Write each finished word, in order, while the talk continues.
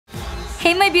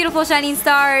Hey my beautiful shining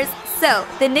stars! So,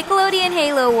 the Nickelodeon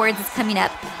Halo Awards is coming up,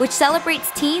 which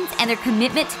celebrates teens and their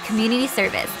commitment to community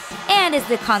service, and is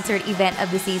the concert event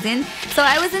of the season, so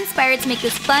I was inspired to make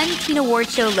this fun teen award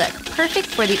show look, perfect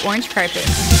for the orange carpet.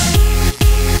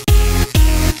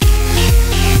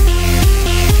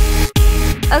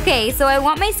 Okay, so I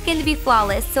want my skin to be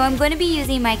flawless, so I'm going to be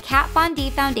using my Kat Von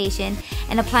D foundation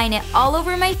and applying it all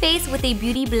over my face with a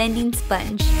beauty blending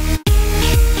sponge.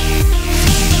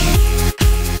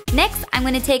 Next, I'm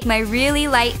going to take my really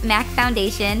light MAC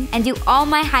foundation and do all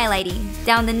my highlighting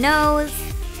down the nose,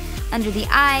 under the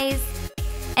eyes,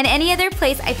 and any other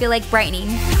place I feel like brightening.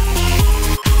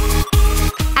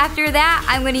 After that,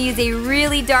 I'm going to use a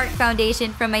really dark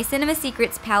foundation from my Cinema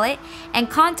Secrets palette and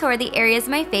contour the areas of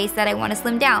my face that I want to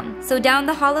slim down. So down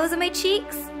the hollows of my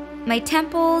cheeks, my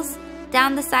temples,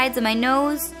 down the sides of my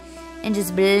nose, and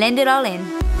just blend it all in.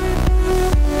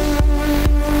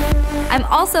 I'm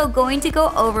also going to go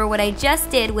over what I just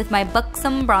did with my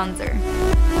buxom bronzer.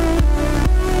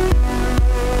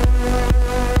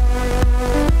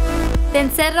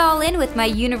 Then set it all in with my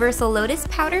Universal Lotus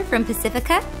powder from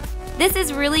Pacifica. This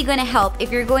is really going to help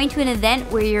if you're going to an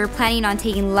event where you're planning on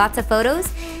taking lots of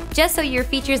photos, just so your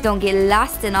features don't get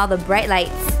lost in all the bright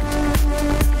lights.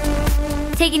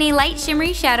 Taking a light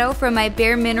shimmery shadow from my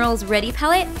Bare Minerals Ready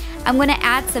palette, I'm going to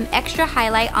add some extra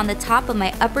highlight on the top of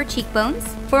my upper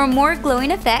cheekbones for a more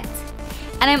glowing effect.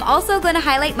 And I'm also going to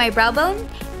highlight my brow bone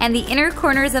and the inner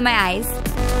corners of my eyes.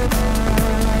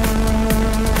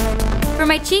 For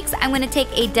my cheeks, I'm going to take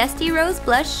a Dusty Rose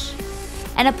blush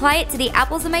and apply it to the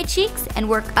apples of my cheeks and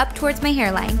work up towards my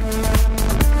hairline.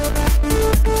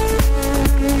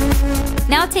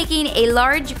 Now taking a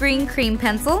large green cream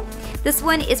pencil, this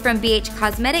one is from BH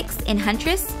Cosmetics in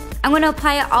Huntress. I'm going to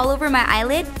apply it all over my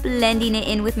eyelid, blending it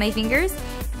in with my fingers,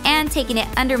 and taking it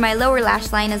under my lower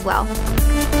lash line as well.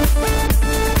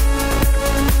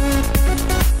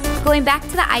 Going back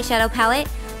to the eyeshadow palette,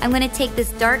 I'm going to take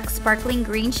this dark sparkling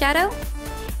green shadow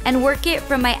and work it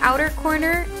from my outer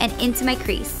corner and into my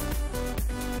crease.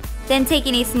 Then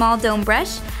taking a small dome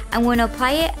brush, I'm going to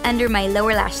apply it under my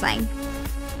lower lash line.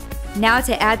 Now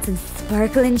to add some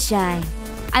sparkle and shine,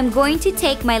 I'm going to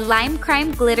take my Lime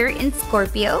Crime Glitter in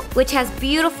Scorpio, which has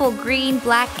beautiful green,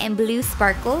 black, and blue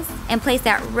sparkles, and place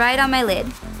that right on my lid.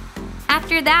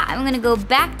 After that, I'm going to go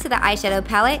back to the eyeshadow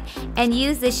palette and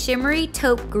use this shimmery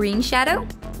taupe green shadow,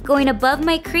 going above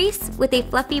my crease with a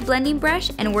fluffy blending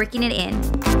brush and working it in.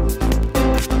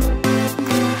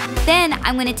 Then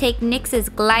I'm going to take NYX's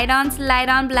Glide On Slide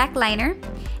On black liner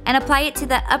and apply it to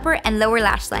the upper and lower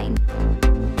lash line.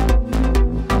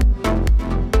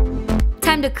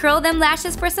 Time to curl them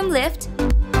lashes for some lift.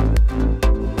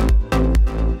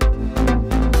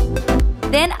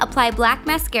 Then apply black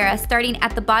mascara starting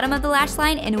at the bottom of the lash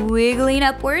line and wiggling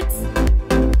upwards.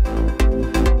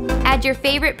 Add your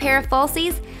favorite pair of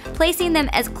falsies, placing them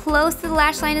as close to the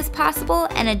lash line as possible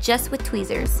and adjust with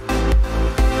tweezers.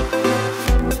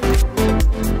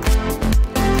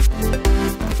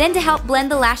 Then to help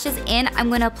blend the lashes in, I'm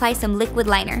going to apply some liquid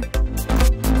liner.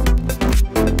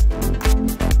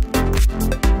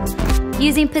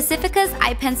 Using Pacifica's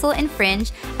eye pencil and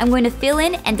fringe, I'm going to fill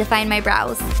in and define my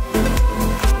brows.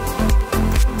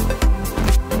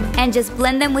 And just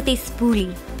blend them with a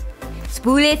spoolie.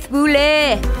 Spoolie,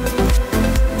 spoolie!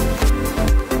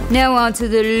 Now onto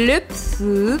the lips.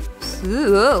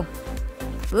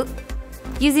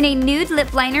 Using a nude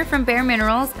lip liner from Bare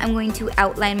Minerals, I'm going to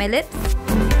outline my lips.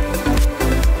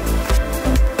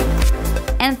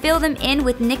 And fill them in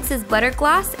with NYX's Butter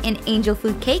Gloss in Angel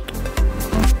Food Cake.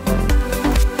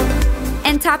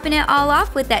 And topping it all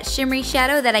off with that shimmery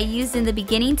shadow that I used in the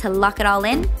beginning to lock it all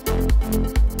in.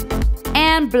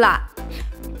 And blah.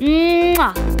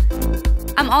 Mwah.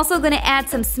 I'm also going to add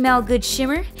some Smell Good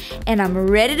shimmer, and I'm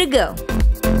ready to go.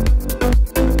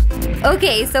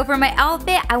 Okay, so for my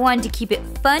outfit, I wanted to keep it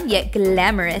fun yet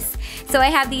glamorous. So I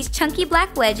have these chunky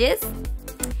black wedges,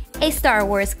 a Star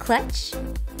Wars clutch,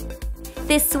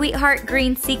 this sweetheart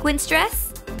green sequence dress,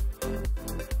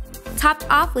 topped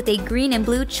off with a green and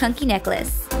blue chunky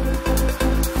necklace.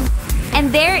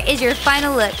 And there is your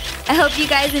final look. I hope you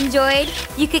guys enjoyed.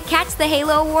 You could catch the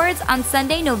Halo Awards on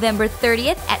Sunday, November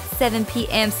 30th at 7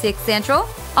 p.m. 6 Central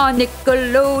on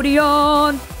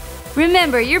Nickelodeon.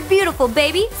 Remember, you're beautiful,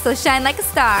 baby, so shine like a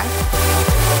star.